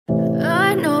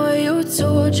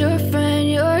told your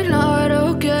friend you're not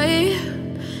okay?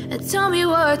 And tell me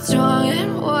what's wrong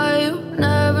and why you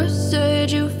never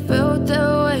said you felt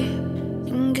that way.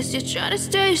 And guess you're trying to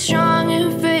stay strong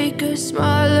and fake a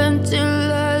smile until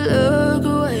I look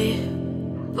away.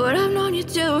 But I've known you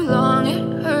too long,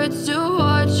 it hurts to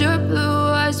watch your blue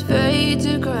eyes fade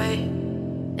to gray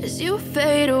as you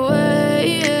fade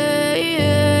away,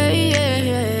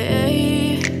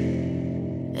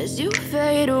 as you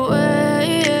fade away.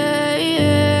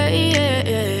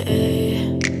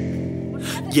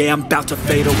 Yeah, I'm about to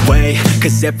fade away,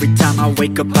 cause every time I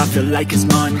wake up I feel like it's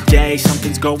Monday.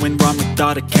 Something's going wrong with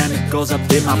all the chemicals up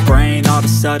in my brain. All of a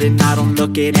sudden I don't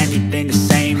look at anything the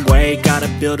same way. Got a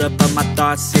buildup of my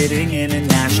thoughts sitting in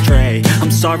an ashtray. I'm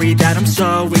sorry that I'm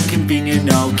so inconvenient,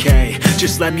 okay?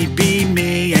 Just let me be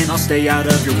me and I'll stay out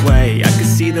of your way. I can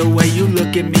see the way you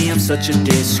look at me, I'm such a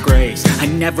disgrace. I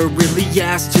never really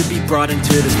asked to be brought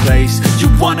into this place. You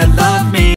wanna